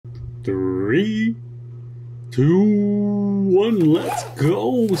3, 2, 1, let's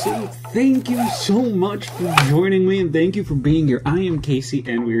go! So thank you so much for joining me, and thank you for being here. I am Casey,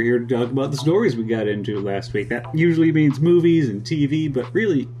 and we're here to talk about the stories we got into last week. That usually means movies and TV, but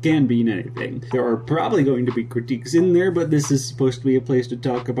really can mean anything. There are probably going to be critiques in there, but this is supposed to be a place to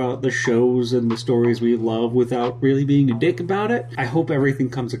talk about the shows and the stories we love without really being a dick about it. I hope everything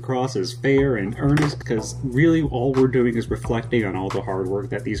comes across as fair and earnest, because really all we're doing is reflecting on all the hard work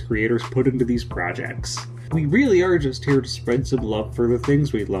that these creators put into these projects. We really are just here to spread some love for the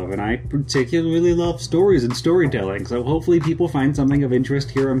things we love, and I particularly love stories and storytelling, so hopefully people find something of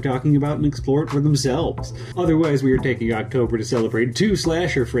interest here I'm talking about and explore it for themselves. Otherwise, we are taking October to celebrate 2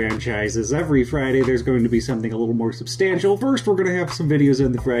 slasher franchises. Every Friday there's going to be something a little more substantial. First, we're going to have some videos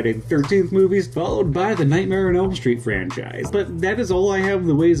on the Friday the 13th movies, followed by the Nightmare on Elm Street franchise. But that is all I have in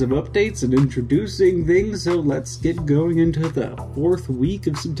the ways of updates and introducing things, so let's get going into the 4th week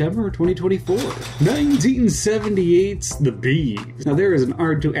of September 2024. 1978's The Bees. Now there is an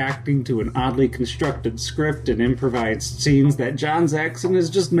art to acting to an oddly constructed script and improvised scenes that John Saxon has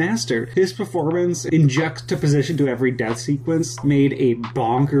just mastered. His performance, in juxtaposition to every death sequence, made a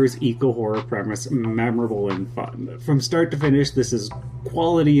bonkers eco-horror premise memorable and fun. From start to finish, this is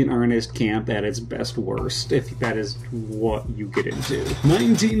quality and earnest camp at its best worst, if that is what you get into.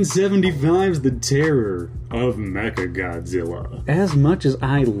 1975's The Terror of Mechagodzilla. As much as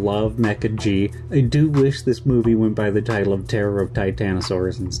I love Mecha G, I do wish this movie went by the title of Terror of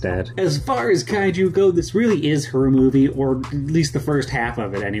Titanosaurus instead. As far as kaiju go, this really is her movie, or at least the first half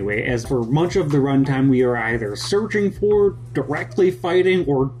of it anyway, as for much of the runtime we are either searching for, directly fighting,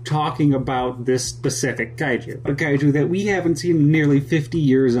 or talking about this specific kaiju. A kaiju that we haven't seen in nearly 50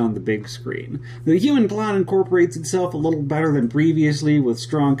 years on the big screen. The human plot incorporates itself a little better than previously, with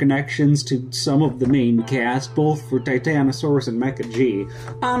strong connections to some of the main cast, both for Titanosaurus and Mecha G.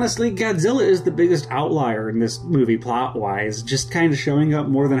 Honestly, Godzilla is the biggest outlier in this movie plot-wise, just kind of showing up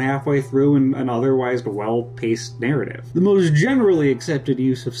more than halfway through in an otherwise well-paced narrative. The most generally accepted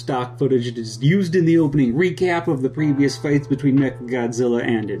use of stock footage is used in the opening recap of the previous fights between Mechagodzilla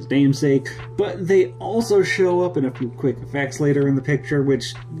and his namesake, but they also show up in a few quick effects later in the picture,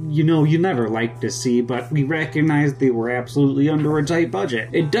 which, you know, you never like to see, but we recognize they were absolutely under a tight budget.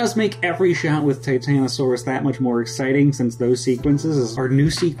 It does make every shot with Titanosaurus that much more exciting, since those sequences are new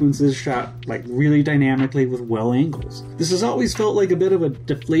sequences shot like really dynamically with well angles. This has always felt like a bit of a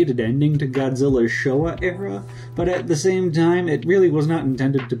deflated ending to Godzilla's Showa era, but at the same time it really was not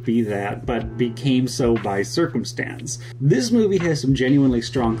intended to be that, but became so by circumstance. This movie has some genuinely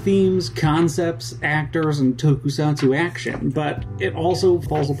strong themes, concepts, actors, and tokusatsu action, but it also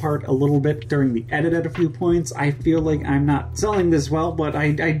falls apart a little bit during the edit at a few points. I feel like I'm not selling this well, but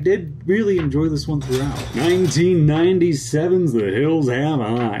I did really enjoy this one throughout. 1997's The Hills Have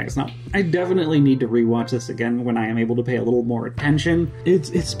Eyes. Now, I definitely need to rewatch this again when I am able to pay a little more attention.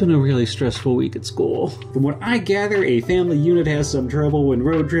 It's been a really stressful week at school. From what I gather, a family unit has some trouble when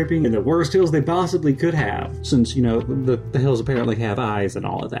road tripping in the worst hills they possibly could have, since, you know, the hills apparently have eyes and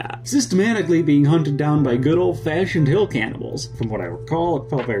all of that. Systematically being hunted down by good old-fashioned hill cannibals. From what I recall, it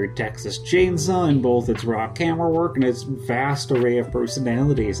felt very Texas Chainsaw in both its raw camera work and its vast array of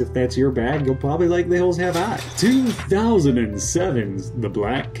personalities. If that's your bag, you'll probably like The Hills Have Eyes. 2007's The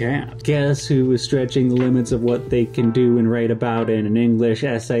Black Cat. Guess who was stretching the limits of what they can do and write about in an English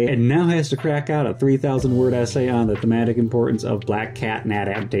essay, and now has to crack out a 3,000-word essay on the thematic importance of black cat and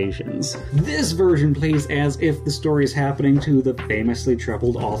adaptations. This version plays as if the story is happening to the famously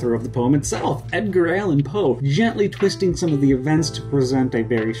troubled author of the poem itself, Edgar Allan Poe, gently twisting some of the events to present a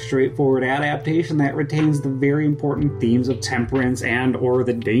very straightforward adaptation that retains the very important themes of temperance and or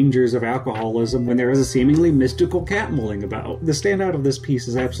the dangers of alcoholism when there is a seemingly mystical cat mulling about. The standout of this piece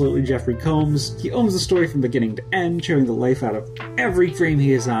is absolutely Jeffrey Combs. He owns the story from beginning to end, showing the life out of every frame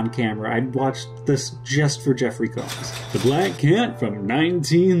he is on camera. I'd watch this just for Jeffrey Combs. The Black Cat from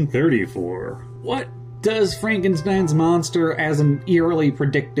 1934. What does Frankenstein's monster as an eerily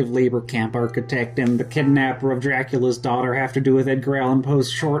predictive labor camp architect and the kidnapper of Dracula's daughter have to do with Edgar Allan Poe's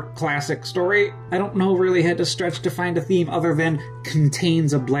short classic story? I don't know, really had to stretch to find a theme other than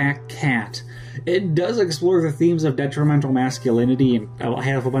contains a black cat. It does explore the themes of detrimental masculinity and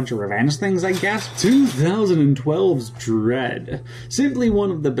have a bunch of revenge things, I guess. 2012's Dredd. Simply one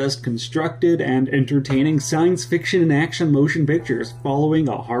of the best constructed and entertaining science fiction and action motion pictures, following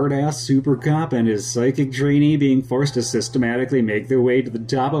a hard-ass super cop and his psychic trainee being forced to systematically make their way to the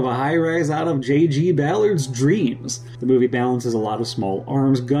top of a high-rise out of J.G. Ballard's dreams. The movie balances a lot of small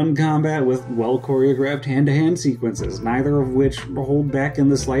arms gun combat with well-choreographed hand-to-hand sequences, neither of which hold back in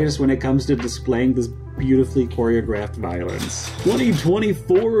the slightest when it comes to displaying this beautifully choreographed violence.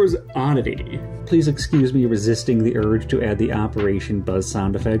 2024's Oddity. Please excuse me resisting the urge to add the Operation Buzz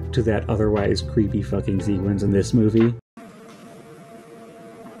sound effect to that otherwise creepy fucking sequence in this movie.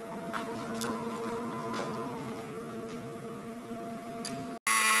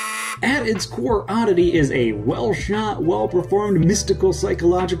 At its core, Oddity is a well-shot, well-performed, mystical,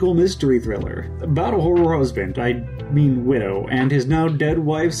 psychological mystery thriller about a horror husband, widow, and his now dead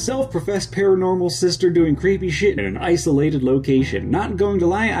wife's self-professed paranormal sister doing creepy shit in an isolated location. Not going to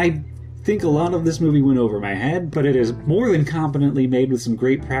lie, I think a lot of this movie went over my head, but it is more than competently made with some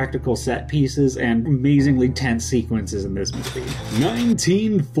great practical set pieces and amazingly tense sequences in this movie.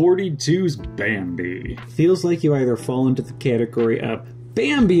 1942's Bambi. Feels like you either fall into the category of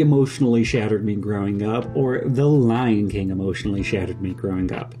Bambi emotionally shattered me growing up, or The Lion King emotionally shattered me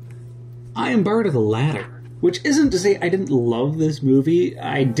growing up. I am part of the latter. Which isn't to say I didn't love this movie.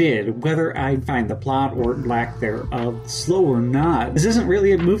 I did, whether I find the plot or lack thereof slow or not. This isn't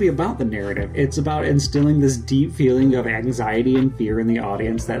really a movie about the narrative. It's about instilling this deep feeling of anxiety and fear in the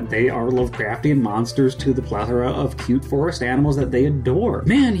audience that they are Lovecraftian monsters to the plethora of cute forest animals that they adore.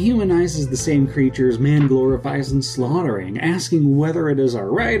 Man humanizes the same creatures man glorifies in slaughtering, asking whether it is our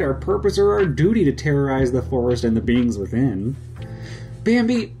right, our purpose, or our duty to terrorize the forest and the beings within.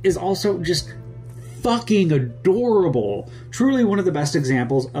 Bambi is also just fucking adorable. Truly one of the best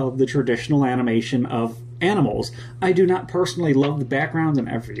examples of the traditional animation of animals. I do not personally love the backgrounds in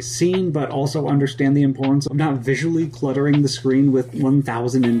every scene, but also understand the importance of not visually cluttering the screen with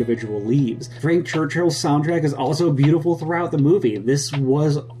 1,000 individual leaves. Frank Churchill's soundtrack is also beautiful throughout the movie. This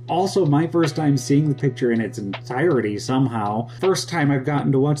was also my first time seeing the picture in its entirety somehow. First time I've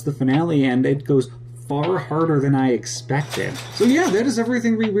gotten to watch the finale, and it goes far harder than I expected. So yeah, that is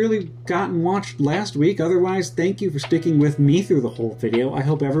everything we really got and watched last week. Otherwise, thank you for sticking with me through the whole video. I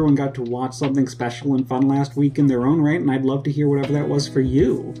hope everyone got to watch something special and fun last week in their own right, and I'd love to hear whatever that was for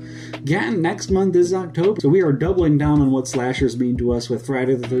you. Again, next month is October, so we are doubling down on what slashers mean to us with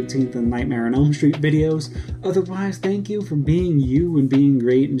Friday the 13th and Nightmare on Elm Street videos. Otherwise, thank you for being you and being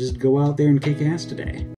great, and just go out there and kick ass today.